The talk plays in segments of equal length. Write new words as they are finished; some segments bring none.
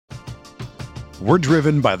We're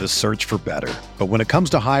driven by the search for better. But when it comes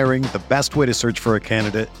to hiring, the best way to search for a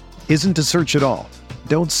candidate isn't to search at all.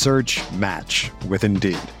 Don't search, match with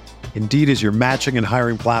Indeed. Indeed is your matching and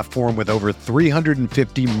hiring platform with over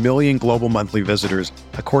 350 million global monthly visitors,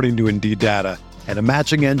 according to Indeed data, and a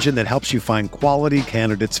matching engine that helps you find quality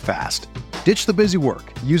candidates fast. Ditch the busy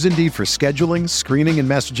work. Use Indeed for scheduling, screening, and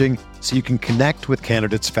messaging so you can connect with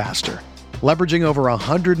candidates faster. Leveraging over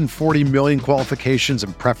 140 million qualifications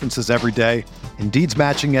and preferences every day, Indeed's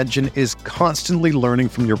matching engine is constantly learning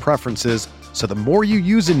from your preferences, so the more you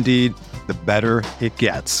use Indeed, the better it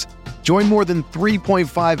gets. Join more than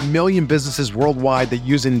 3.5 million businesses worldwide that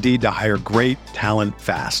use Indeed to hire great talent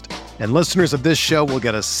fast. And listeners of this show will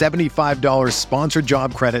get a $75 sponsored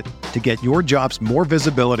job credit to get your jobs more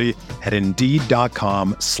visibility at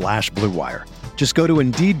Indeed.com/Blue Wire. Just go to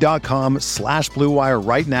Indeed.com/Blue Wire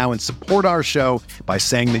right now and support our show by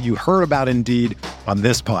saying that you heard about Indeed on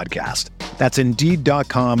this podcast. That's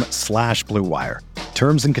Indeed.com/Blue Wire.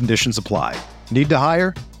 Terms and conditions apply. Need to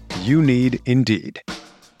hire? You need Indeed.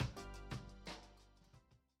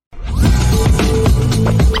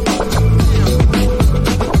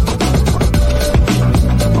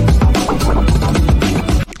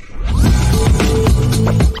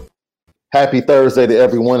 Happy Thursday to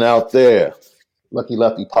everyone out there. Lucky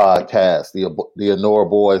Lefty Podcast. The Anora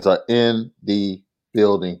boys are in the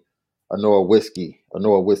building. Anora Whiskey,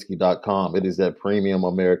 AnoraWhiskey.com. It is that premium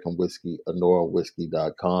American whiskey,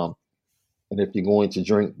 AnoraWhiskey.com. And if you're going to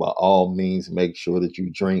drink, by all means, make sure that you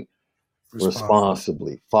drink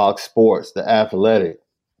responsibly. Fox Sports, The Athletic,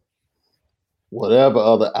 whatever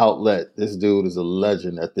other outlet, this dude is a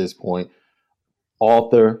legend at this point.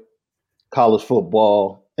 Author, college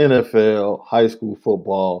football, NFL, high school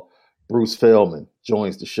football. Bruce Feldman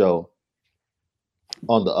joins the show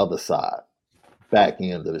on the other side, back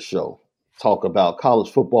end of the show. Talk about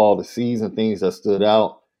college football, the season, things that stood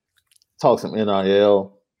out. Talk some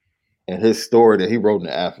NIL and his story that he wrote in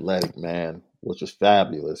The Athletic, man, which was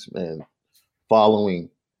fabulous, man. Following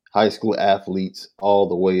high school athletes all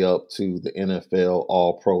the way up to the NFL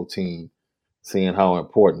All-Pro team, seeing how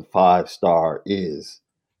important 5-star is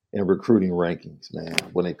in recruiting rankings, man,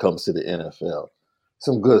 when it comes to the NFL.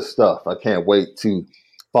 Some good stuff. I can't wait to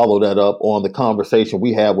follow that up on the conversation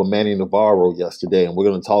we had with Manny Navarro yesterday. And we're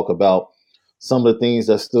going to talk about some of the things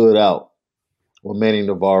that stood out with Manny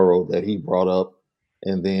Navarro that he brought up.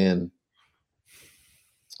 And then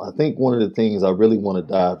I think one of the things I really want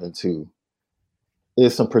to dive into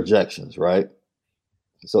is some projections, right?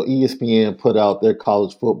 So ESPN put out their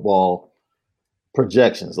college football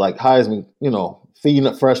projections, like Heisman,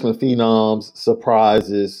 freshman phenoms,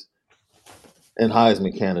 surprises, and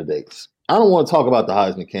Heisman candidates. I don't want to talk about the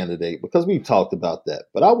Heisman candidate because we've talked about that,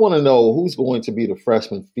 but I want to know who's going to be the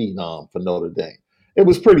freshman phenom for Notre Dame. It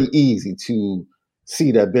was pretty easy to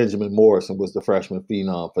see that Benjamin Morrison was the freshman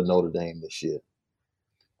phenom for Notre Dame this year.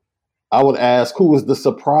 I would ask, who was the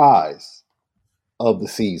surprise of the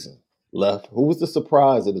season? Left. Who was the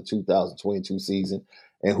surprise of the 2022 season?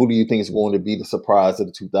 And who do you think is going to be the surprise of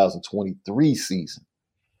the 2023 season?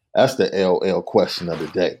 That's the LL question of the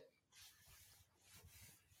day.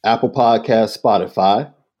 Apple Podcasts,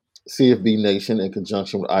 Spotify, CFB Nation in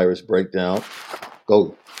conjunction with Irish Breakdown.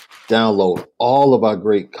 Go download all of our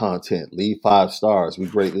great content. Leave 5 stars. We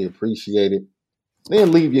greatly appreciate it.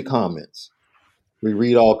 Then leave your comments. We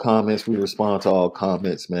read all comments. We respond to all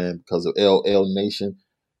comments, man, because of LL Nation.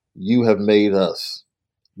 You have made us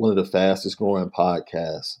one of the fastest growing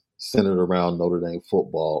podcasts centered around Notre Dame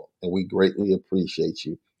football, and we greatly appreciate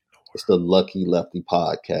you. It's the Lucky Lefty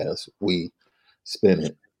Podcast. We spin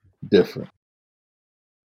it different.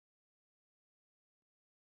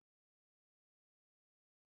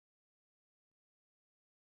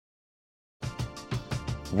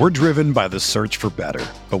 We're driven by the search for better.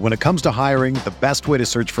 But when it comes to hiring, the best way to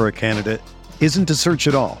search for a candidate isn't to search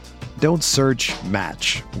at all. Don't search,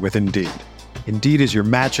 match with Indeed. Indeed is your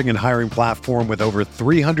matching and hiring platform with over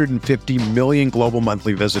 350 million global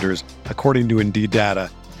monthly visitors, according to Indeed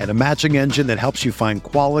data, and a matching engine that helps you find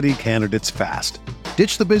quality candidates fast.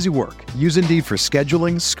 Ditch the busy work. Use Indeed for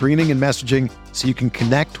scheduling, screening, and messaging so you can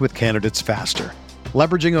connect with candidates faster.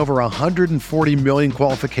 Leveraging over 140 million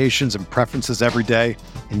qualifications and preferences every day,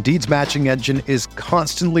 Indeed's matching engine is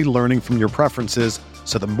constantly learning from your preferences,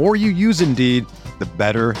 so the more you use Indeed, the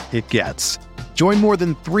better it gets. Join more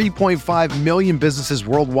than 3.5 million businesses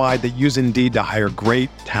worldwide that use Indeed to hire great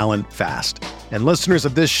talent fast. And listeners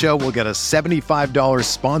of this show will get a $75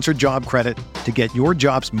 sponsored job credit to get your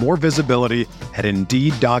jobs more visibility at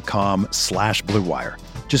Indeed.com/Blue Wire.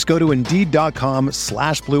 Just go to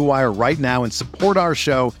Indeed.com/Blue Wire right now and support our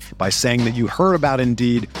show by saying that you heard about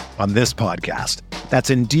Indeed on this podcast. That's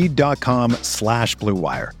Indeed.com/Blue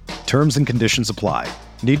Wire. Terms and conditions apply.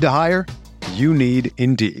 Need to hire? You need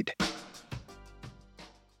Indeed.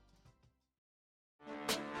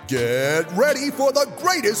 Get ready for the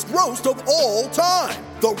greatest roast of all time,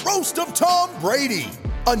 the Roast of Tom Brady,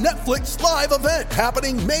 a Netflix live event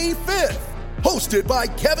happening May 5th. Hosted by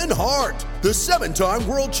Kevin Hart, the 7-time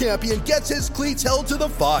world champion gets his cleats held to the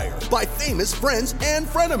fire by famous friends and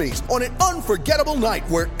frenemies on an unforgettable night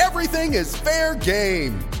where everything is fair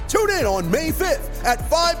game. Tune in on May 5th at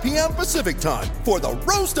 5 p.m. Pacific time for the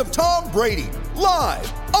Roast of Tom Brady,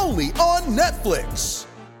 live only on Netflix.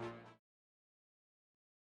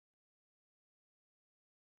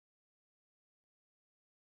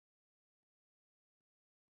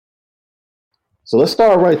 So let's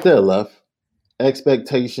start right there, Left.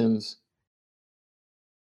 Expectations.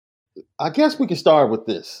 I guess we can start with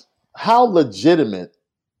this. How legitimate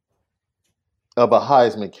of a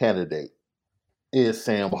Heisman candidate is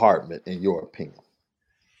Sam Hartman, in your opinion?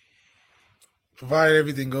 Provided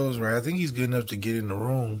everything goes right, I think he's good enough to get in the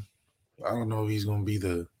room. I don't know if he's going to be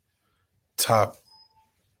the top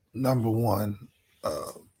number one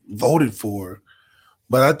voted for,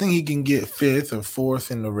 but I think he can get 5th or 4th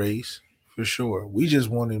in the race for sure. We just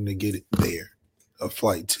want him to get it there. A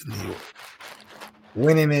flight to New York.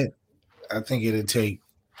 Winning it, I think it'd take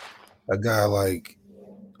a guy like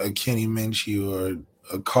a Kenny Minchie or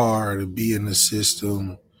a Carr to be in the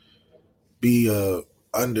system, be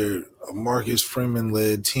under a Marcus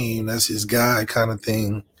Freeman-led team. That's his guy kind of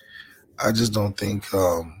thing. I just don't think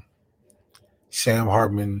Sam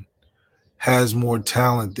Hartman has more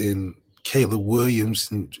talent than Caleb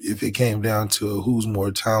Williams, and if it came down to who's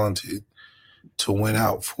more talented to win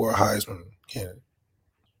out for a Heisman candidate.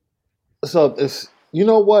 So it's, you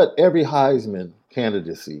know what? Every Heisman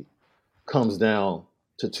candidacy comes down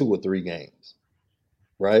to 2 or 3 games,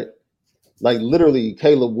 right? Like literally,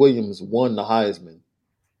 Caleb Williams won the Heisman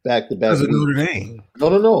back-to-back. Because of Notre Dame.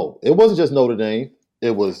 No. It wasn't just Notre Dame.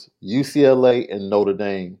 It was UCLA and Notre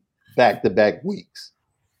Dame back-to-back weeks.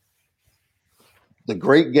 The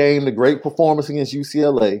great game, the great performance against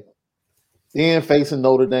UCLA, then facing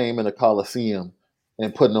Notre Dame in the Coliseum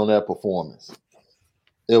and putting on that performance.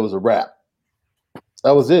 It was a wrap.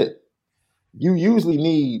 That was it. You usually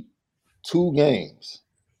need 2 games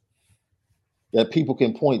that people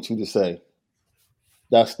can point to say,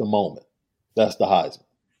 that's the moment. That's the Heisman,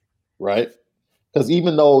 right? Because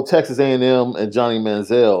even though Texas A&M and Johnny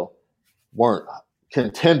Manziel weren't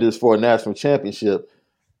contenders for a national championship,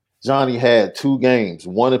 Johnny had 2 games,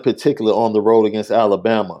 one in particular on the road against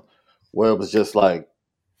Alabama, where it was just like,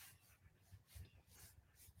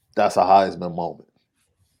 that's a Heisman moment.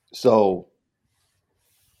 So,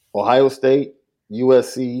 Ohio State,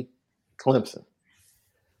 USC, Clemson.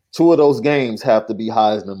 2 of those games have to be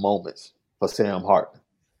Heisman moments for Sam Hartman,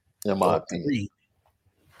 in my opinion.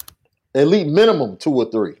 At least minimum 2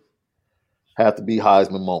 or 3 have to be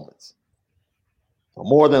Heisman moments. So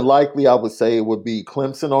more than likely, I would say it would be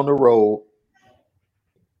Clemson on the road,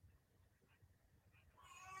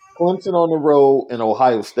 and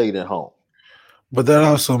Ohio State at home. But that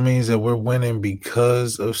also means that we're winning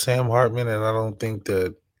because of Sam Hartman, and I don't think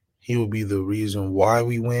that he will be the reason why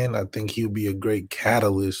we win. I think he'll be a great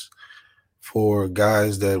catalyst for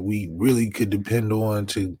guys that we really could depend on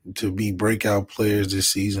to be breakout players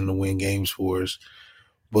this season to win games for us.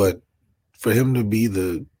 But for him to be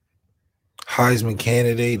the Heisman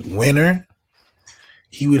candidate winner,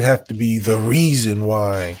 he would have to be the reason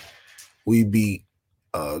why we beat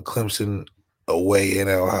Clemson away in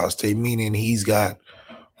Ohio State, meaning he's got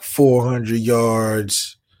 400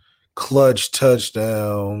 yards, clutch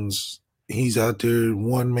touchdowns. He's out there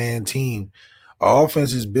one-man team. Our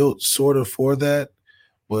offense is built sort of for that,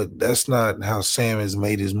 but that's not how Sam has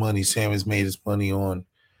made his money. Sam has made his money on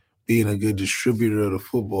being a good distributor of the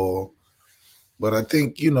football. But I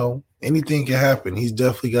think, anything can happen. He's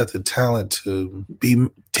definitely got the talent to be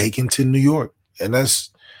taken to New York, and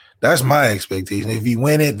that's my expectation. If you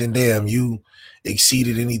win it, then damn, you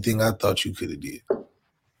exceeded anything I thought you could have did.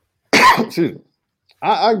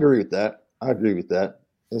 I agree with that.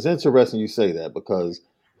 It's interesting you say that because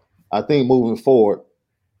I think moving forward,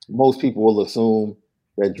 most people will assume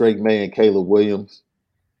that Drake May and Caleb Williams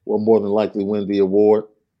will more than likely win the award.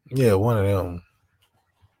 Yeah, one of them.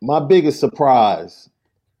 My biggest surprise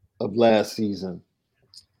of last season,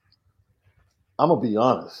 I'm going to be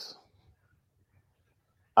honest.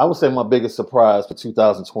 I would say my biggest surprise for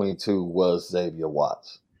 2022 was Xavier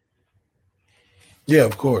Watts. Yeah,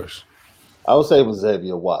 of course. I would say it was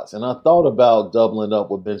Xavier Watts. And I thought about doubling up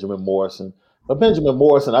with Benjamin Morrison. But Benjamin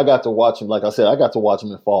Morrison, I got to watch him, like I said, I got to watch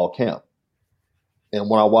him in fall camp. And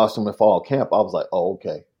when I watched him in fall camp, I was like, oh,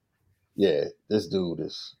 okay. Yeah, this dude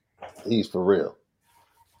he's for real.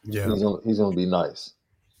 Yeah. He's gonna be nice.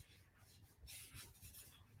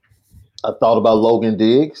 I thought about Logan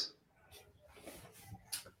Diggs.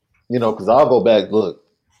 Because I'll go back, look,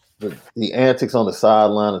 the antics on the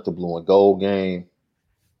sideline at the blue and gold game,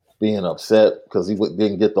 being upset because he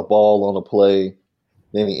didn't get the ball on the play.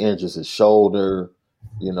 Then he injures his shoulder.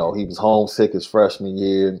 He was homesick his freshman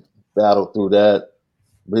year, battled through that.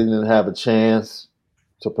 Really didn't have a chance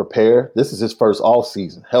to prepare. This is his first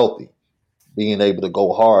offseason, healthy, being able to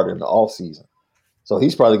go hard in the offseason. So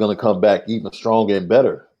he's probably going to come back even stronger and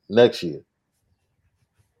better next year.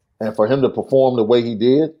 And for him to perform the way he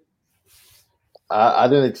did, I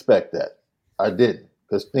didn't expect that. I didn't,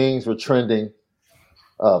 because things were trending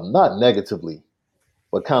not negatively,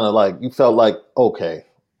 but kind of like you felt like, okay,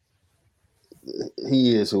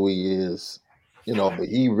 he is who he is, but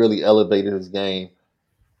he really elevated his game.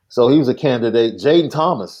 So he was a candidate. Jaden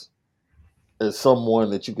Thomas is someone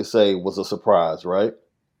that you could say was a surprise, right?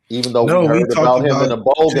 Even though we heard about him in the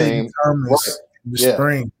bowl game. Thomas in the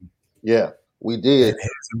spring. Yeah, we did. And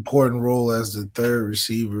his important role as the third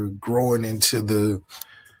receiver growing into the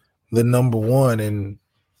number one. And,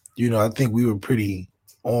 I think we were pretty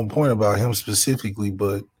on point about him specifically,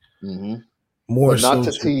 but more but not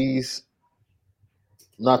to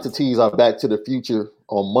tease our Back to the Future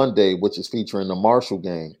on Monday, which is featuring the Marshall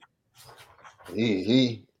game.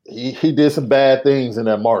 He did some bad things in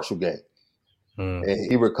that Marshall game, and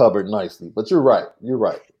he recovered nicely. But you're right.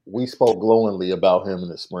 We spoke glowingly about him in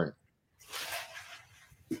the spring.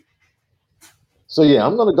 So, yeah,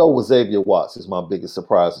 I'm going to go with Xavier Watts as my biggest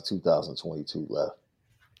surprise of 2022 left.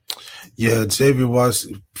 Yeah, Xavier Watts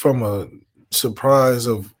from a surprise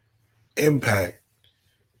of impact,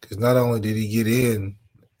 because not only did he get in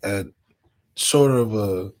at sort of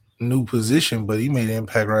a new position, but he made an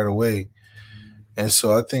impact right away. And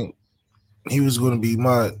so I think he was going to be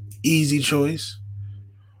my easy choice.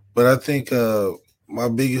 But I think my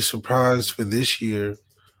biggest surprise for this year,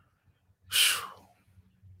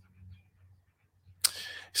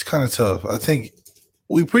 it's kind of tough. I think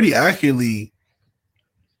we pretty accurately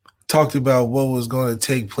talked about what was going to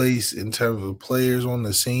take place in terms of players on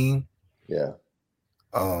the scene. Yeah.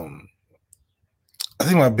 I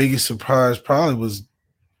think my biggest surprise probably was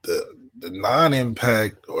the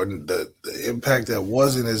non-impact, or the impact that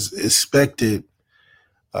wasn't as expected,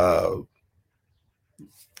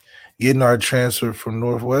 getting our transfer from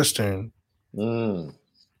Northwestern.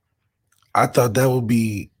 I thought that would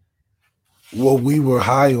be what we were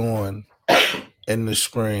high on in the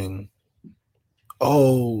spring.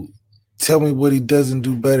 Oh, tell me what he doesn't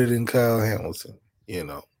do better than Kyle Hamilton,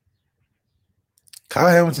 Kyle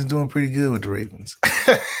Hamilton's doing pretty good with the Ravens.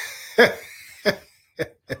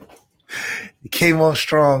 He came on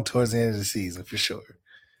strong towards the end of the season, for sure.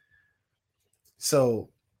 So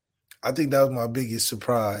I think that was my biggest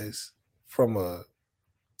surprise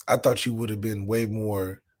I thought you would have been way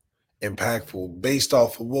more impactful based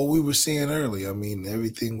off of what we were seeing early. I mean,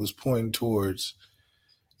 everything was pointing towards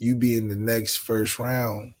you being the next first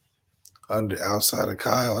round outside of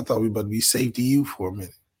Kyle. I thought we were about to be safety you for a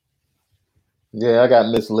minute. Yeah, I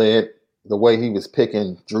got misled the way he was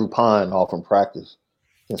picking Drew Pine off in practice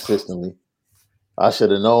consistently. I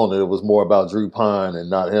should have known that it was more about Drew Pine and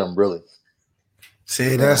not him, really.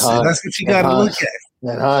 See, that's what you got to look at.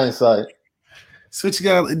 In hindsight. So what you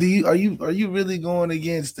got? Are you really going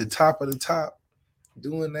against the top of the top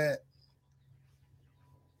doing that?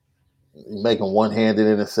 Making one-handed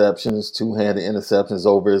interceptions, two-handed interceptions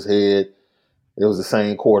over his head. It was the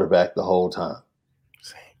same quarterback the whole time.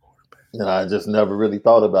 And I just never really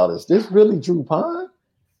thought about it. Is this really Drew Pine?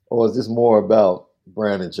 Or is this more about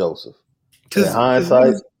Brandon Joseph? In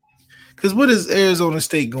hindsight. Because what is Arizona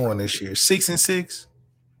State going this year? 6-6?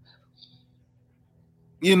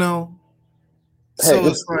 Hey, so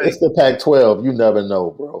it's the Pac-12. You never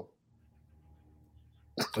know, bro.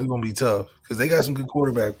 It's going to be tough because they got some good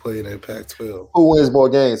quarterback play in that Pac-12. Who wins more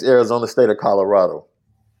games, Arizona State or Colorado?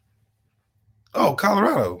 Oh,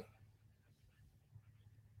 Colorado.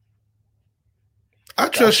 I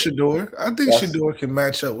trust Shedeur. I think Shedeur can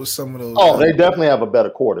match up with some of those. Oh, they definitely have a better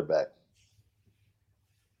quarterback.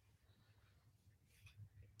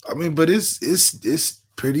 I mean, but it's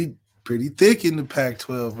pretty thick in the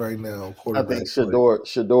Pac-12 right now. I think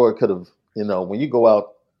Shedeur could have, when you go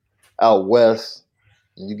out west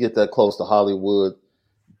and you get that close to Hollywood,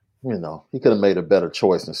 he could have made a better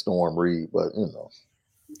choice than Storm Reed, but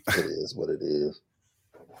it is what it is.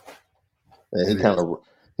 And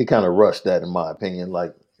he kind of rushed that, in my opinion.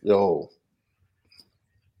 Like, yo,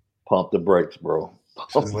 pump the brakes, bro.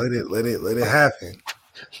 Just let it happen.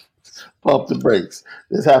 Pump the brakes.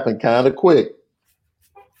 This happened kind of quick.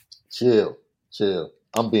 Chill.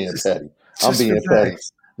 I'm being petty. I'm being petty.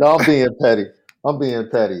 No, I'm being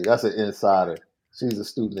petty. That's an insider. She's a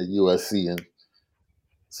student at USC and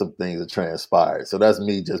some things have transpired. So that's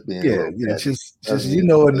me just being a little petty. Just in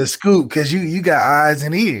the scoop because you got eyes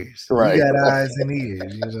and ears. Right. You got eyes and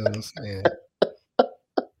ears. You know what I'm saying?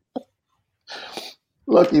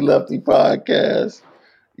 Lucky Lefty Podcast.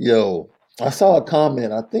 Yo, I saw a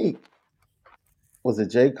comment. I think, was it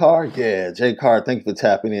Jay Carr? Yeah, Jay Carr. Thank you for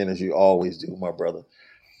tapping in as you always do, my brother.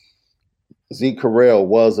 Zeke Correll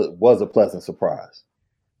was a pleasant surprise.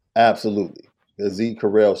 Absolutely. Zeke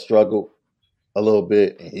Correll struggled a little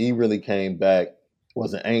bit, and he really came back.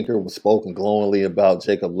 Was an anchor, was spoken glowingly about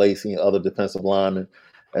Jacob Lacey and other defensive linemen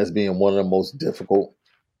as being one of the most difficult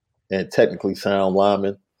and technically sound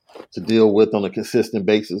linemen to deal with on a consistent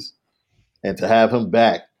basis. And to have him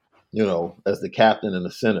back, as the captain and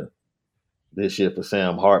the center this year for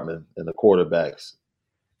Sam Hartman and the quarterbacks,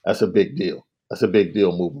 that's a big deal. That's a big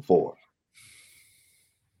deal moving forward.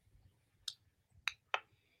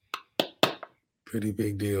 Pretty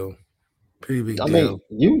big deal. I mean,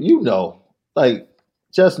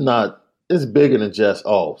 it's bigger than just,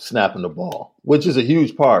 snapping the ball, which is a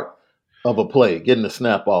huge part of a play, getting the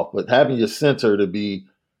snap off. But having your center to be,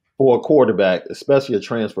 for a quarterback, especially a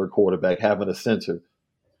transfer quarterback, having a center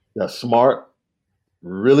that's smart,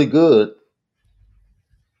 really good,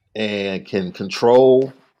 and can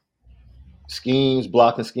control schemes,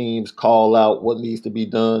 blocking schemes, call out what needs to be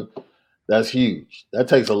done, that's huge. That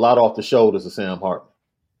takes a lot off the shoulders of Sam Hartman.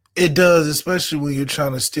 It does, especially when you're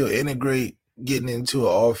trying to still integrate getting into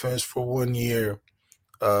an offense for 1 year,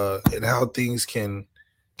 and how things can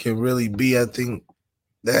really be. I think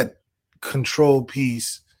that control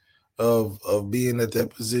piece of being at that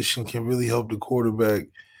position can really help the quarterback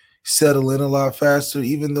settle in a lot faster,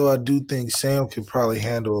 even though I do think Sam could probably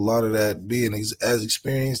handle a lot of that being as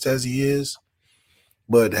experienced as he is.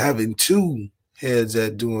 But having two heads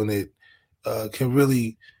at doing it can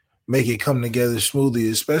really make it come together smoothly,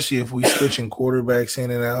 especially if we switching quarterbacks in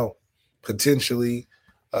and out potentially,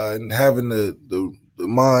 and having the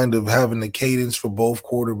mind of having the cadence for both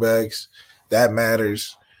quarterbacks, that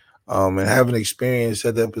matters. And having experience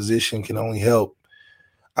at that position can only help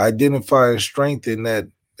identify and strengthen that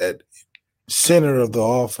center of the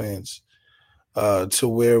offense to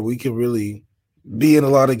where we can really be in a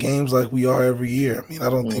lot of games like we are every year. I mean, I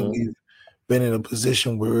don't think we've been in a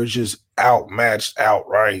position where it's just outmatched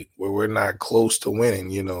outright, where we're not close to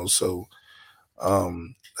winning, So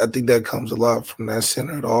I think that comes a lot from that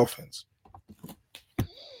center of the offense.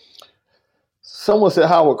 Someone said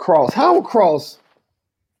Howard Cross.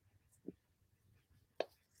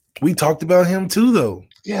 We talked about him too, though.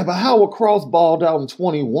 Yeah, but Howard Cross balled out in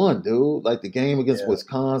 21, dude. Like the game against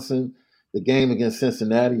Wisconsin, the game against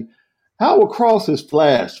Cincinnati. Howard Cross has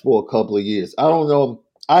flashed for a couple of years. I don't know.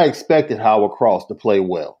 I expected Howard Cross to play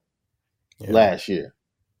well last year.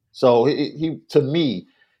 So he to me,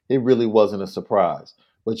 it really wasn't a surprise.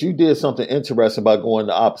 But you did something interesting by going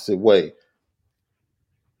the opposite way.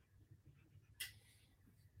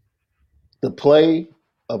 The play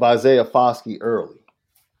of Isaiah Foskey early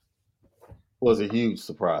was a huge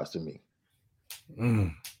surprise to me.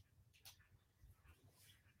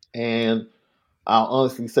 And I'll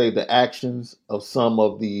honestly say the actions of some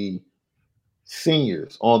of the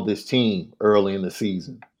seniors on this team early in the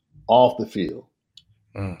season, off the field,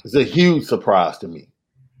 is a huge surprise to me.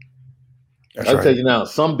 I'll tell you now,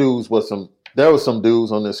 there were some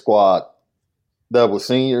dudes on this squad that were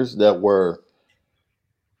seniors that were,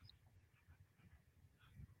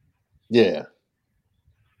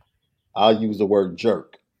 I'll use the word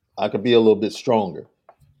jerk. I could be a little bit stronger,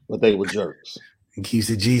 but they were jerks. It keeps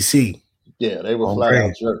it GC. Yeah, they were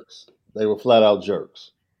flat out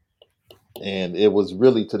jerks. And it was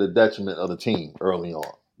really to the detriment of the team early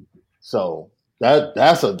on. So that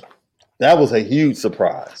was a huge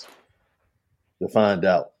surprise to find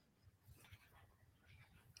out.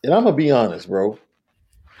 And I'm going to be honest, bro.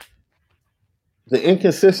 The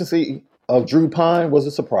inconsistency of Drew Pine was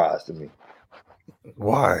a surprise to me.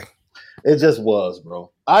 Why? It just was,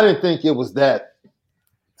 bro. I didn't think it was to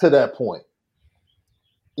that point.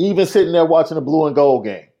 Even sitting there watching the blue and gold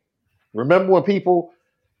game. Remember when people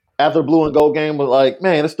after the blue and gold game were like,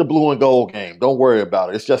 man, it's the blue and gold game. Don't worry about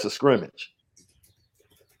it. It's just a scrimmage.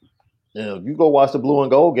 You go watch the blue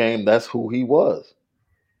and gold game, that's who he was.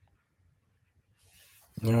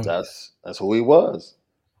 Yeah. That's who he was.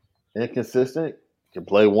 Inconsistent. Can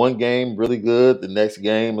play one game really good. The next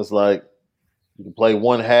game is like, you can play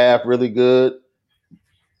one half really good.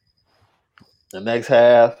 The next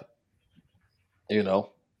half, you know.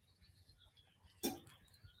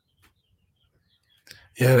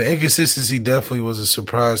 Yeah, the inconsistency definitely was a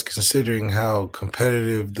surprise considering how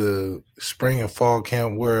competitive the spring and fall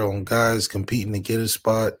camp were on guys competing to get a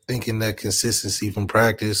spot, thinking that consistency from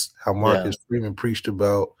practice, how Yeah. Marcus Freeman preached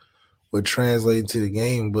about, would translate to the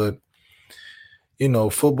game. But, you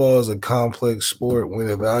know, football is a complex sport when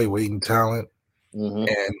evaluating talent. Mm-hmm.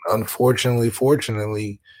 And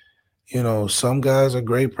fortunately, you know, some guys are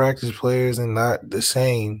great practice players and not the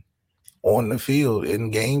same on the field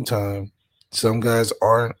in game time. Some guys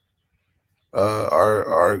are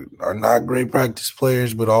not great practice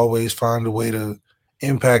players, but always find a way to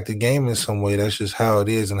impact the game in some way. That's just how it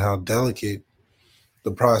is and how delicate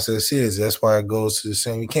the process is. That's why it goes to the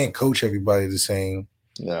same. You can't coach everybody the same.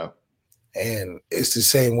 Yeah. And it's the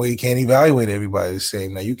same way you can't evaluate everybody the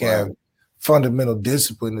same. Now you can have fundamental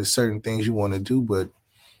discipline to certain things you want to do, but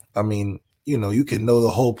I mean, you know, you can know the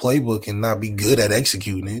whole playbook and not be good at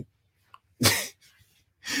executing it.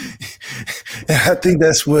 And I think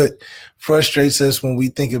that's what frustrates us when we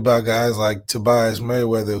think about guys like Tobias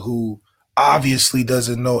Merriweather, who obviously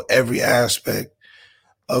doesn't know every aspect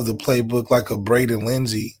of the playbook like a Braden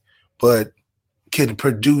Lindsey, but can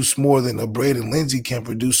produce more than a Braden Lindsey can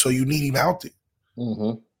produce. So you need him out there.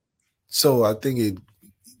 Mm-hmm. So I think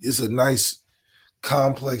it's a nice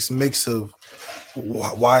complex mix of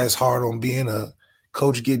why it's hard on being a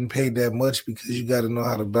coach getting paid that much, because you got to know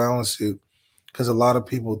how to balance it. Because a lot of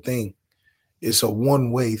people think it's a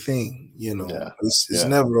one-way thing, you know. Yeah. It's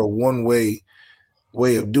never a one-way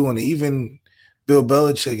way of doing it. Even Bill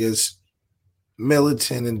Belichick, as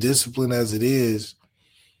militant and disciplined as it is,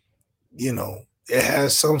 you know, it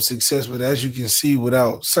has some success, but as you can see,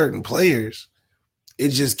 without certain players, it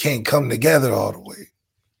just can't come together all the way.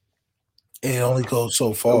 It only goes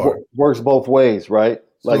so far. It works both ways, right?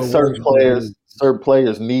 Like certain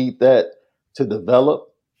players need that to develop.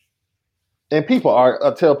 And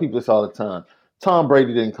I tell people this all the time. Tom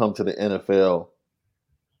Brady didn't come to the NFL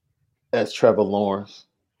as Trevor Lawrence,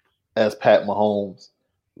 as Pat Mahomes,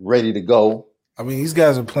 ready to go. I mean, these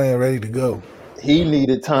guys are playing ready to go. He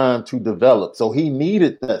needed time to develop. So he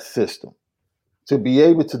needed that system to be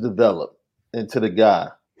able to develop into the guy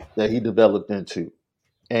that he developed into.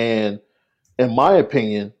 And in my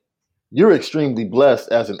opinion, you're extremely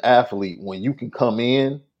blessed as an athlete when you can come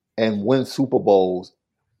in and win Super Bowls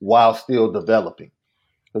while still developing.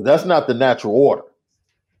 Because that's not the natural order.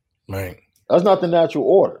 Right. That's not the natural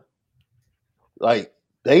order. Like,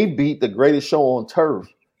 they beat the greatest show on turf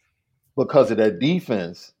because of that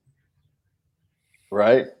defense,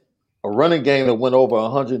 right? A running game that went over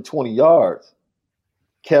 120 yards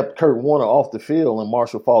kept Kurt Warner off the field and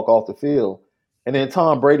Marshall Faulk off the field. And then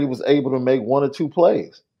Tom Brady was able to make one or two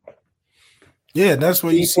plays. Yeah, that's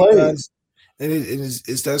what you see, guys. And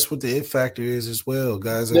that's what the it factor is as well.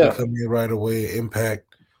 Guys that come in right away and impact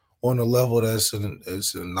on a level that's an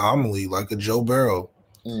anomaly, like a Joe Burrow.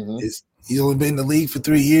 Mm-hmm. He's only been in the league for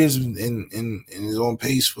 3 years and is on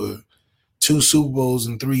pace for 2 Super Bowls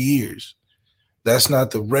in 3 years. That's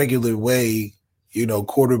not the regular way, you know,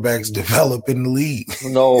 quarterbacks develop in the league.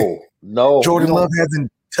 No. Jordan Love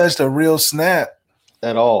hasn't touched a real snap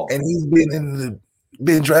at all, and he's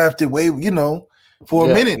been drafted way, you know, for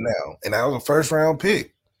a minute now, and that was a first-round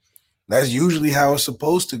pick. That's usually how it's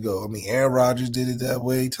supposed to go. I mean, Aaron Rodgers did it that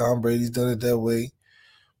way. Tom Brady's done it that way.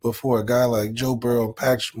 But for a guy like Joe Burrow and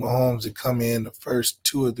Patrick Mahomes to come in the first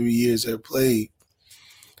 2 or 3 years they played,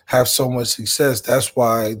 have so much success, that's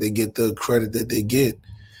why they get the credit that they get.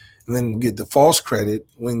 And then you get the false credit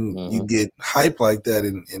when you get hype like that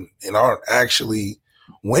and aren't actually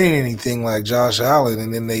winning anything like Josh Allen.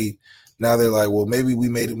 And then now they're like, well, maybe we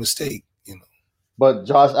made a mistake, you know. But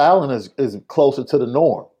Josh Allen is closer to the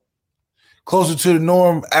norm. Closer to the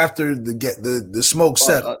norm after the smoke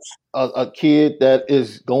settles. A kid that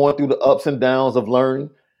is going through the ups and downs of learning.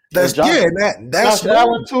 That's Josh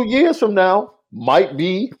Allen 2 years from now might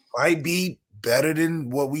be better than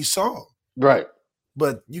what we saw. Right.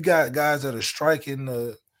 But you got guys that are striking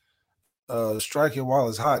while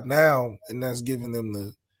it's hot now, and that's giving them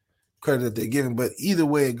the credit that they're giving. But either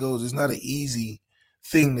way it goes, it's not an easy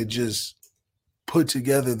thing to just put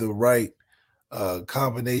together the right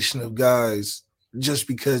combination of guys just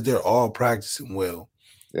because they're all practicing well.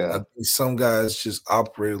 Yeah. I think some guys just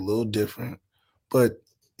operate a little different, but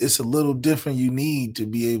it's a little different you need to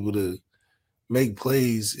be able to make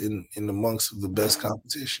plays in amongst of the best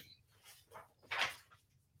competition.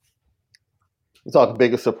 We're talking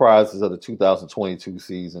biggest surprises of the 2022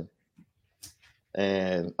 season.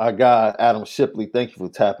 And our guy, Adam Shipley, thank you for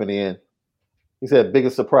tapping in. He said,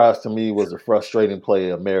 biggest surprise to me was the frustrating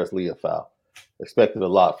play of Maris Leofow. expected a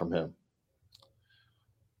lot from him.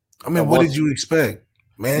 I mean, what did you expect?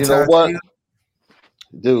 You know what?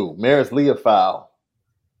 Dude, Maris Leofow,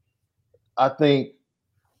 I think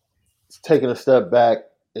it's taking a step back,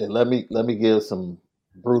 and let me give some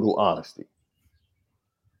brutal honesty.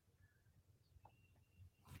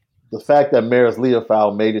 The fact that Maris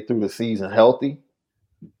Leofow made it through the season healthy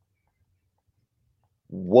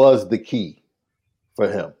was the key for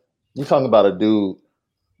him. You're talking about a dude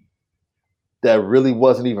that really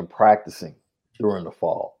wasn't even practicing during the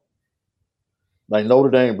fall. Like Notre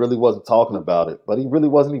Dame really wasn't talking about it, but he really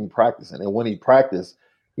wasn't even practicing. And when he practiced,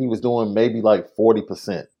 he was doing maybe like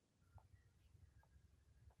 40%.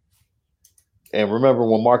 And remember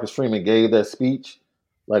when Marcus Freeman gave that speech,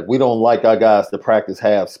 like, we don't like our guys to practice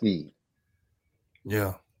half speed.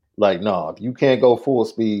 Yeah. Like, no, if you can't go full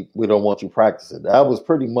speed, we don't want you practicing. That was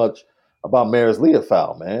pretty much about Maris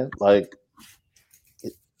Leofow, man. Like,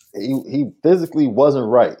 he physically wasn't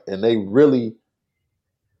right, and they really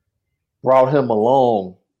brought him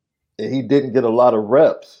along, and he didn't get a lot of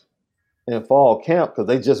reps in fall camp because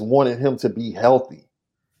they just wanted him to be healthy.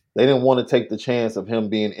 They didn't want to take the chance of him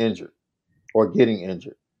being injured or getting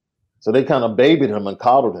injured. So they kind of babied him and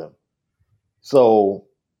coddled him. So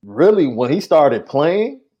really, when he started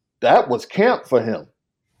playing, that was camp for him.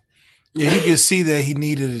 Yeah, you could see that he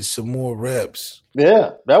needed some more reps.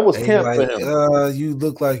 Yeah, that was camp for him. You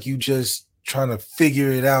look like you just trying to figure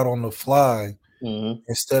it out on the fly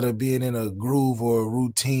instead of being in a groove or a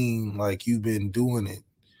routine like you've been doing it.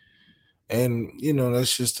 And, you know,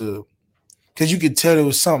 that's just because you could tell there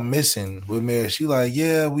was something missing with Mary. She like,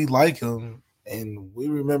 yeah, we like him and we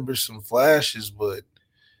remember some flashes, but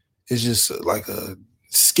it's just like a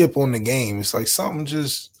skip on the game. It's like something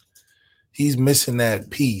he's missing that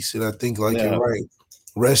piece. And I think, like, you're right,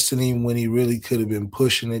 resting him when he really could have been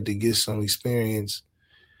pushing it to get some experience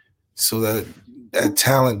so that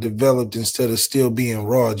talent developed instead of still being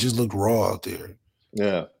raw. It just looked raw out there.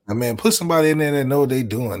 Yeah. I mean, put somebody in there that know what they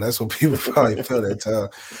doing. That's what people probably felt that time.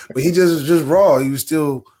 But he just was just raw. He was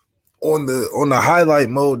still on the highlight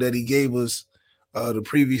mode that he gave us the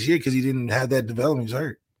previous year because he didn't have that development. He was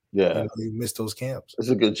hurt. Yeah. He missed those camps. It's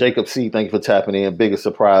a good Jacob C. Thank you for tapping in. Biggest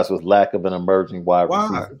surprise was lack of an emerging wide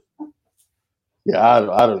receiver. Yeah,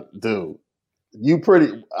 I don't, dude.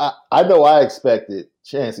 I know I expected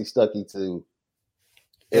Chancey Stuckey to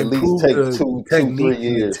at least take 2-3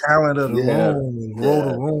 years. The talent of the room and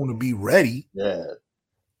grow the room to be ready. Yeah.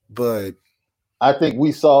 But I think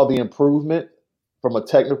we saw the improvement from a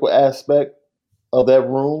technical aspect of that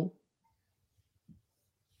room.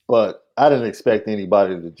 But I didn't expect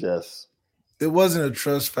anybody to just. There wasn't a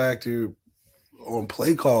trust factor on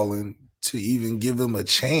play calling to even give them a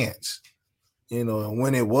chance. You know, and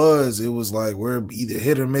when it was like we're either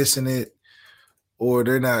hit or missing it, or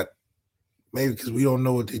they're not. Maybe because we don't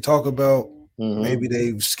know what they talk about. Mm-hmm. Maybe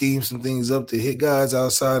they've schemed some things up to hit guys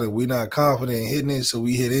outside, and we're not confident in hitting it, so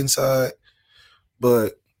we hit inside.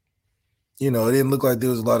 But, you know, it didn't look like there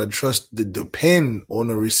was a lot of trust to depend on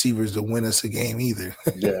the receivers to win us a game either.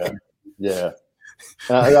 Yeah.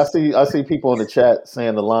 I see people in the chat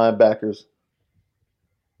saying the linebackers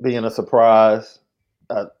being a surprise.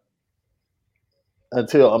 The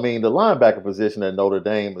linebacker position at Notre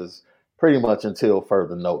Dame is pretty much until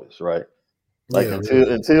further notice, right? Like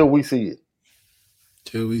until we see it.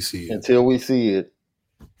 Until we see it,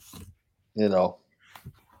 you know,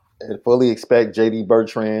 and fully expect J.D.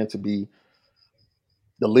 Bertrand to be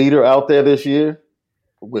the leader out there this year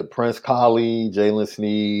with Prince Colley, Jalen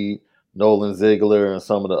Sneed, Nolan Ziegler, and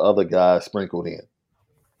some of the other guys sprinkled in.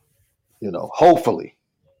 You know, hopefully,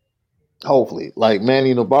 like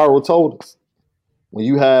Manny Navarro told us, when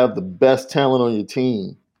you have the best talent on your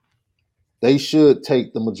team, they should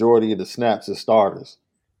take the majority of the snaps as starters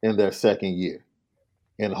in their second year.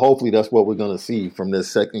 And hopefully that's what we're going to see from this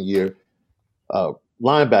second year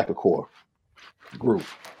linebacker core group.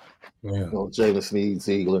 Yeah. You know, Jalen Sneed,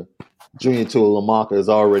 Ziegler. Junior Tua Lamaka has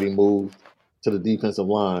already moved to the defensive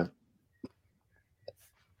line.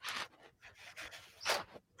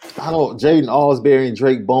 Jaden Osbury and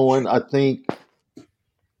Drake Bowen, I think,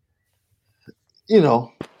 you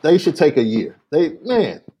know, they should take a year.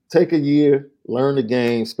 Take a year, learn the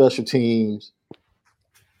game, special teams,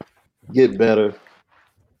 get better,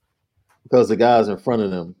 because the guys in front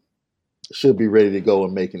of them should be ready to go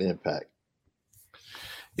and make an impact.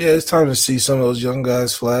 Yeah, it's time to see some of those young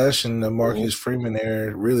guys flash, and the Marcus Freeman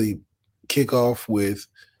era really kick off with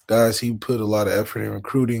guys he put a lot of effort in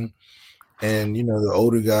recruiting. And, you know, the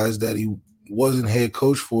older guys that he wasn't head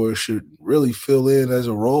coach for should really fill in as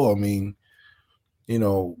a role. I mean, you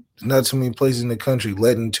know, not too many places in the country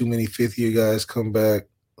letting too many fifth-year guys come back.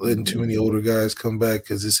 letting too many older guys come back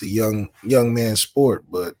because it's a young man sport.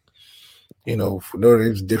 But for Notre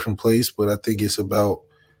Dame's a different place. But I think it's about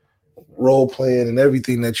role playing and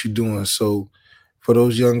everything that you're doing. So for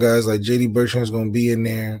those young guys, like J.D. Bertrand's going to be in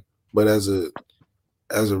there, but as a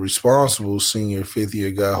responsible senior fifth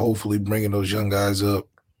year guy, hopefully bringing those young guys up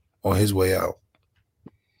on his way out.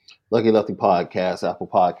 Lucky Lefty Podcast, Apple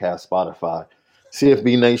Podcast, Spotify,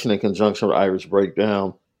 CFB Nation in conjunction with Irish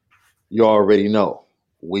Breakdown. You already know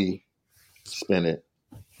we spin it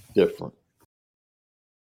different.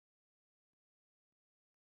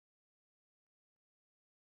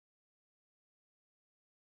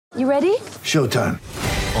 You ready? Showtime.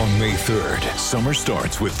 On May 3rd, summer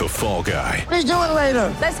starts with The Fall Guy. Let's do it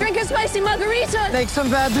later. Let's drink a spicy margarita. Make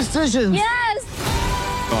some bad decisions. Yes!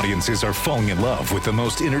 Audiences are falling in love with the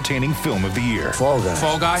most entertaining film of the year. Fall Guy.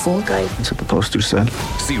 Fall Guy? Fall guy. That's what the poster said.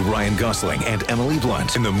 See Ryan Gosling and Emily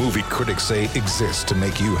Blunt in the movie critics say exists to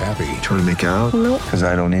make you happy. Trying to make it out? Nope. Because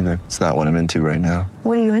I don't either. It's not what I'm into right now.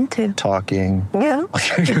 What are you into? Talking. Yeah.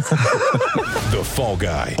 The Fall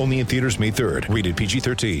Guy. Only in theaters May 3rd. Rated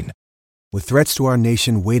PG-13. With threats to our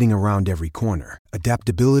nation waiting around every corner,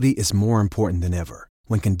 adaptability is more important than ever.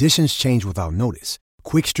 When conditions change without notice,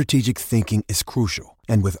 quick strategic thinking is crucial.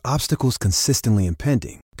 And with obstacles consistently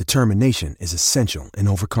impending, determination is essential in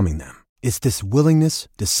overcoming them. It's this willingness,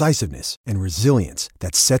 decisiveness, and resilience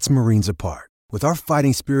that sets Marines apart. With our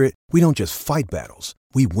fighting spirit, we don't just fight battles,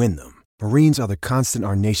 we win them. Marines are the constant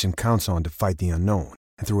our nation counts on to fight the unknown.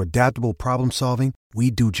 And through adaptable problem solving,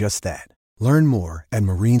 we do just that. Learn more at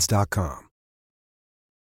marines.com.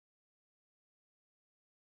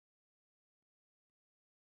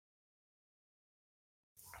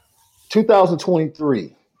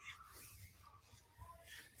 (2023)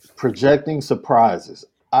 projecting surprises.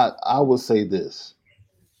 I will say this.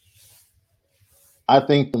 I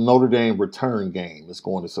think the Notre Dame return game is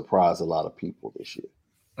going to surprise a lot of people this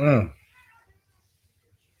year.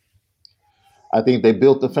 I think they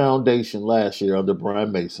built the foundation last year under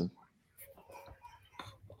Brian Mason,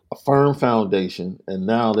 a firm foundation, and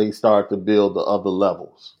now they start to build the other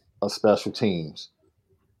levels of special teams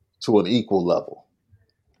to an equal level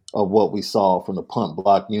of what we saw from the punt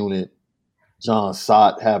block unit, John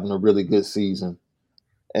Sott having a really good season,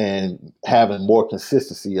 and having more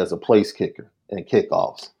consistency as a place kicker and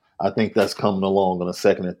kickoffs. I think that's coming along on the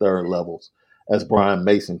second and third levels as Brian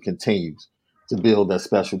Mason continues to build that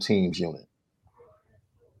special teams unit.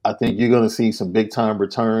 I think you're going to see some big-time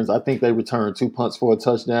returns. I think they returned 2 punts for a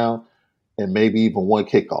touchdown and maybe even 1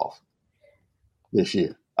 kickoff this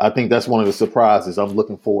year. I think that's one of the surprises I'm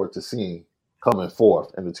looking forward to seeing coming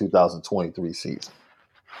forth in the 2023 season.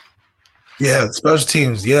 Yeah, special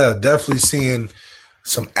teams. Yeah, definitely seeing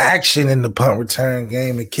some action in the punt return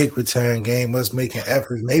game, the kick return game, us making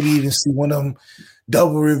efforts. Maybe even see one of them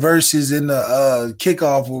double reverses in the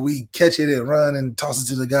kickoff where we catch it and run and toss it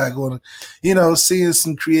to the guy going, seeing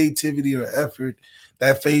some creativity or effort.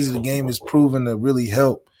 That phase of the game is proven to really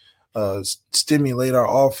help stimulate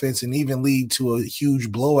our offense and even lead to a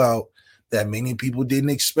huge blowout that many people didn't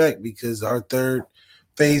expect because our third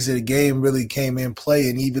phase of the game really came in play,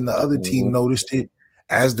 and even the other team noticed it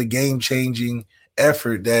as the game-changing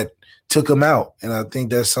effort that took them out. And I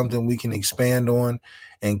think that's something we can expand on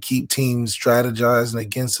and keep teams strategizing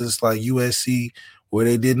against us like USC, where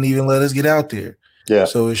they didn't even let us get out there. Yeah.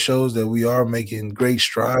 So it shows that we are making great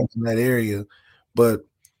strides in that area, but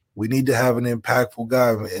we need to have an impactful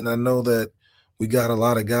guy. And I know that we got a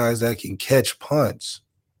lot of guys that can catch punts,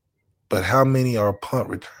 but how many are punt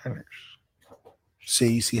returners?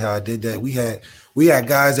 You see how I did that? We had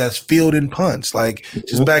guys that's fielding punts, like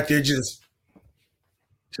just back there just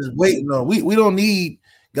waiting on. We don't need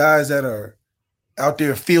guys that are out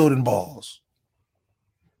there fielding balls.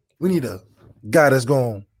 We need a guy that's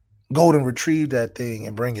going to golden retrieve that thing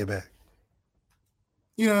and bring it back.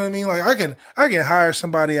 You know what I mean? Like I can hire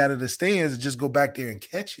somebody out of the stands and just go back there and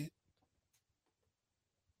catch it.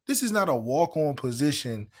 This is not a walk-on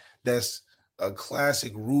position that's a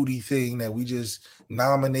classic Rudy thing that we just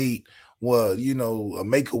nominate a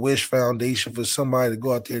Make-A-Wish Foundation for somebody to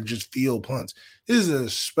go out there and just field punts. This is a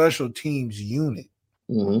special teams unit.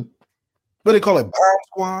 Mm-hmm. But they call it bomb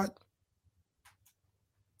squad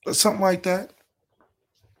or something like that.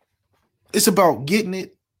 It's about getting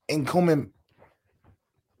it and coming,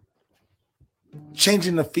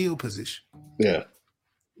 changing the field position. Yeah.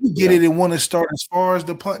 You get it and want to start as far as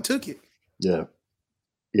the punt took it. Yeah.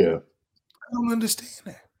 Yeah. I don't understand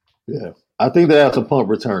that. Yeah. I think they have some punt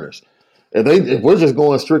returners. If we're just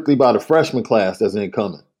going strictly by the freshman class that's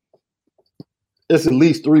incoming, it's at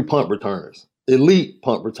least 3 punt returners, elite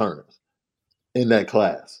punt returners in that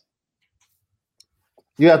class.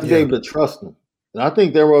 You have to be able to trust them. And I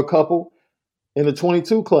think there were a couple in the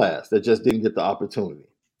 22 class that just didn't get the opportunity.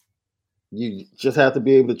 You just have to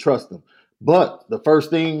be able to trust them. But the first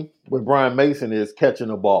thing with Brian Mason is catching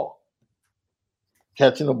the ball.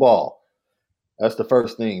 Catching the ball. That's the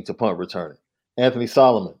first thing to punt returning. Anthony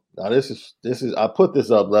Solomon. Now this is I put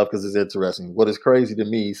this up left because it's interesting. What is crazy to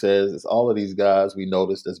me, he says, is all of these guys we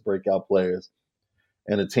noticed as breakout players,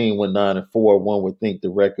 and the team went 9-4. One would think the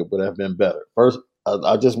record would have been better. First,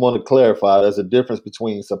 I just want to clarify there's a difference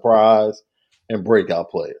between surprise and breakout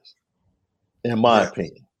players, in my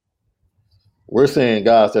opinion. We're saying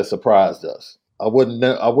guys that surprised us. I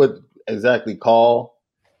wouldn't exactly call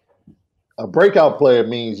a breakout player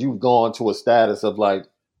means you've gone to a status of like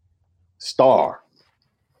star.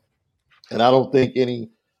 And I don't think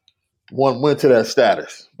anyone went to that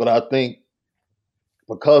status. But I think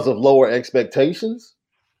because of lower expectations,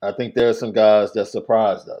 I think there are some guys that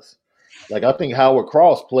surprised us. Like I think Howard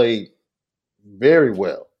Cross played very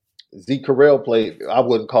well. Zeke Correll played, I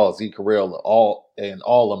wouldn't call Zeke Correll an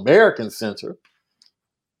all-American center,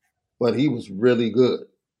 but he was really good.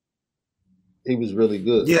 He was really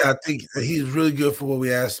good. Yeah, I think he's really good for what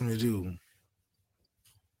we asked him to do.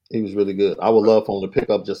 He was really good. I would love for him to pick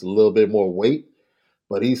up just a little bit more weight,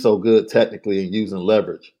 but he's so good technically in using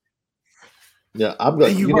leverage. Yeah, I'm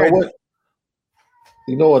going. You know what?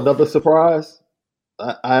 You know another surprise?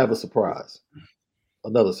 I have a surprise.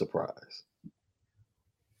 Another surprise.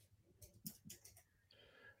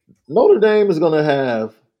 Notre Dame is going to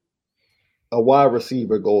have a wide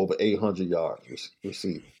receiver go over 800 yards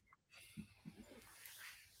receiving.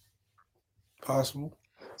 Possible.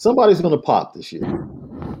 Somebody's going to pop this year.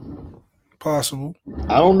 Possible.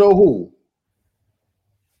 I don't know who,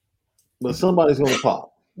 but somebody's going to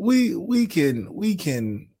pop. We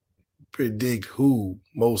can predict who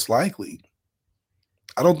most likely.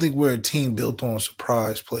 I don't think we're a team built on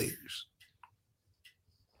surprise players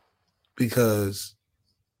because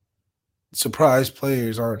surprise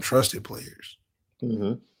players aren't trusted players.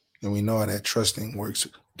 Mm-hmm. And we know how that trusting works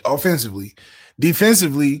offensively.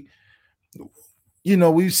 Defensively, you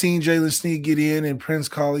know, we've seen Jalen Snead get in and Prince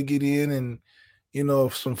Colley get in and, you know,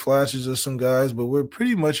 some flashes of some guys, but we're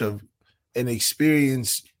pretty much an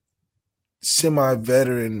experienced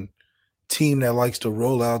semi-veteran team that likes to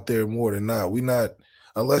roll out there more than not. We're not,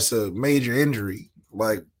 unless a major injury,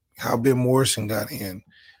 like how Ben Morrison got in.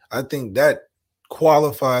 I think that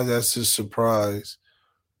qualifies as a surprise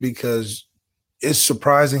because it's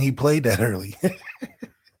surprising he played that early.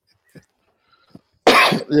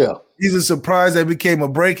 Yeah. He's a surprise that became a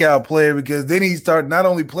breakout player because then he started not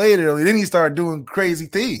only played early, then he started doing crazy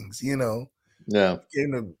things, you know. Yeah.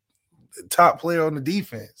 Getting the top player on the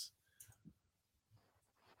defense.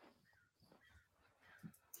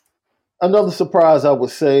 Another surprise I would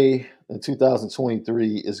say in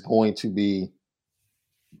 2023 is going to be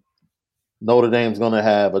Notre Dame's going to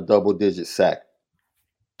have a double-digit sack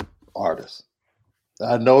artist.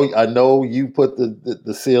 I know you put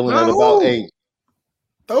the ceiling at about 8.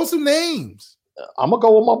 Throw some names. I'm going to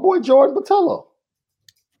go with my boy Jordan Botelho.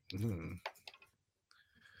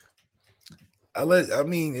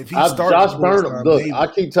 If he starts Josh Burnham. Look, maybe. I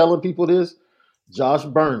keep telling people this. Josh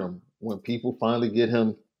Burnham, when people finally get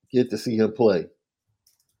to see him play.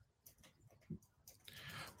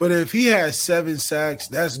 But if he has 7 sacks,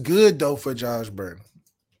 that's good though for Josh Burnham.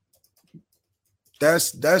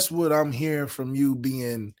 That's what I'm hearing from you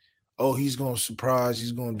being, oh, he's going to surprise,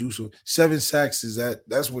 he's going to do so. 7 sacks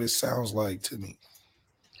that's what it sounds like to me.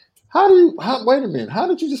 Wait a minute. How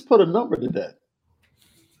did you just put a number to that?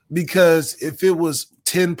 Because if it was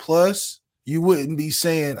 10 plus, you wouldn't be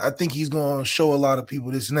saying, I think he's going to show a lot of people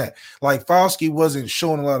this and that. Like Fauske wasn't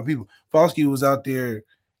showing a lot of people. Fauske was out there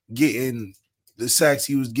getting the sacks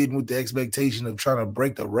he was getting with the expectation of trying to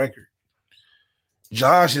break the record.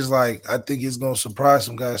 Josh is like, I think it's going to surprise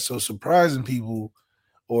some guys. So surprising people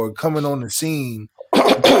or coming on the scene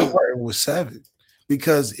with 7.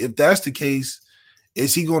 Because if that's the case,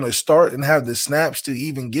 is he going to start and have the snaps to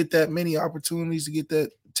even get that many opportunities to get that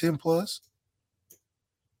 10 plus?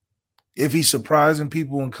 If he's surprising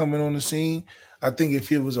people and coming on the scene, I think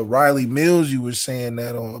if it was a Riley Mills, you were saying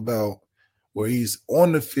that on about where he's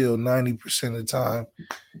on the field 90% of the time,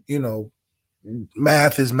 you know,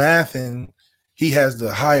 math is math and he has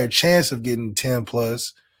the higher chance of getting 10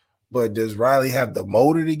 plus. But does Riley have the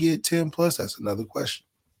motor to get 10 plus? That's another question.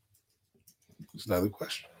 It's another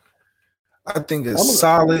question. I think a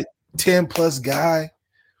solid 10 plus guy,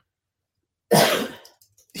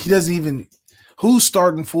 he doesn't even – who's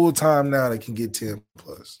starting full time now that can get 10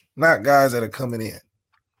 plus? Not guys that are coming in.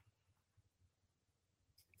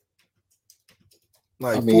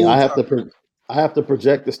 Like I mean, I have I have to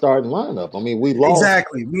project the starting lineup. I mean, we lost.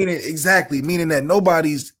 Meaning that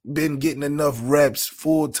nobody's been getting enough reps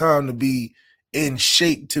full time to be in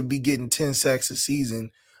shape to be getting 10 sacks a season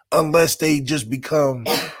unless they just become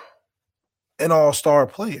an all-star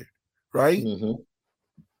player, right? Mm-hmm.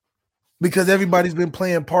 Because everybody's been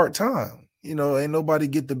playing part-time. You know, ain't nobody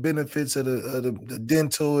get the benefits of the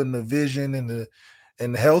dental and the vision and the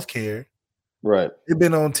healthcare. Right. They've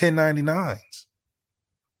been on 1099s.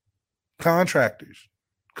 Contractors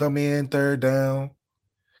come in third down,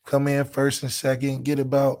 come in first and second, get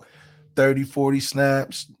about 30, 40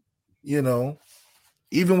 snaps, you know,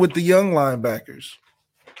 even with the young linebackers.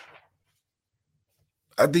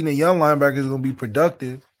 I think the young linebackers are going to be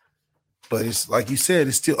productive, but it's like you said,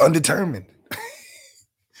 it's still undetermined.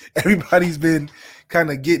 Everybody's been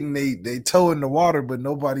kind of getting they toe in the water, but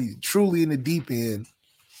nobody truly in the deep end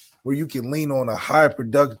where you can lean on a high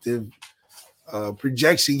productive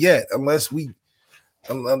projection yet, unless we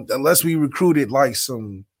recruited like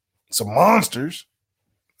some monsters,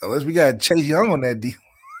 unless we got Chase Young on that deal.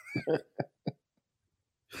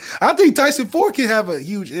 I think Tyson Ford can have a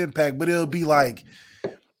huge impact, but it'll be like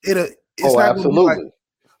it's not absolutely. Gonna be like,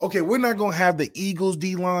 okay, we're not gonna have the Eagles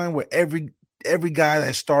D line where every guy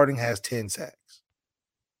that's starting has 10 sacks,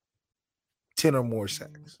 10 or more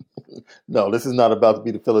sacks. No, this is not about to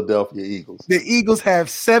be the Philadelphia Eagles. The Eagles have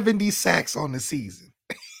 70 sacks on the season.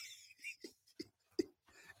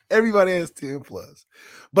 Everybody has 10 plus.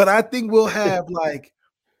 But I think we'll have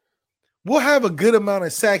a good amount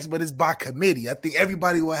of sacks, but it's by committee. I think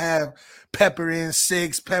everybody will have Pepper in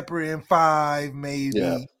 6, Pepper in 5,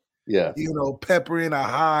 maybe. Yeah. You know, Pepper in a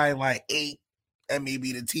high like 8, and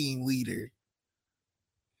maybe the team leader.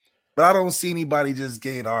 But I don't see anybody just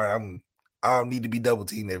getting, all right, I don't need to be double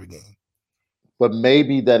teamed every game. But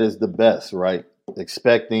maybe that is the best, right?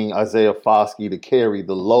 Expecting Isaiah Foskey to carry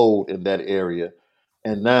the load in that area,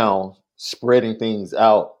 and now spreading things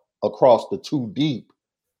out across the 2 deep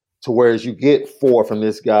to whereas you get 4 from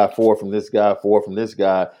this guy, 4 from this guy, 4 from this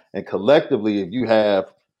guy. And collectively, if you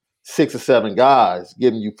have 6 or 7 guys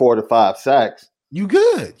giving you 4 to 5 sacks, you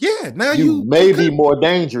good. Yeah. Now you may be more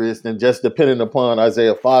dangerous than just depending upon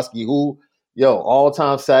Isaiah Foskey, who,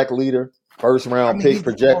 all-time sack leader, first round pick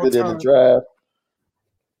projected in the draft.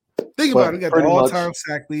 Think about it. We got the all-time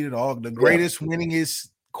sack leader, the greatest winningest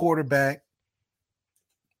quarterback.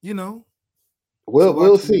 You know.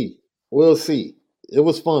 We'll see. We'll see. It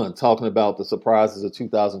was fun talking about the surprises of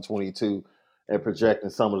 2022 and projecting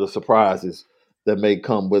some of the surprises that may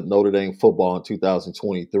come with Notre Dame football in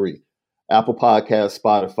 2023. Apple Podcasts,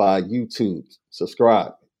 Spotify, YouTube.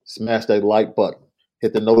 Subscribe. Smash that like button.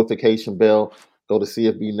 Hit the notification bell. Go to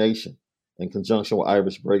CFB Nation in conjunction with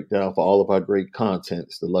Irish Breakdown for all of our great content.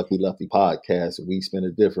 It's the Lucky Lefty Podcast. We spin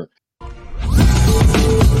it different.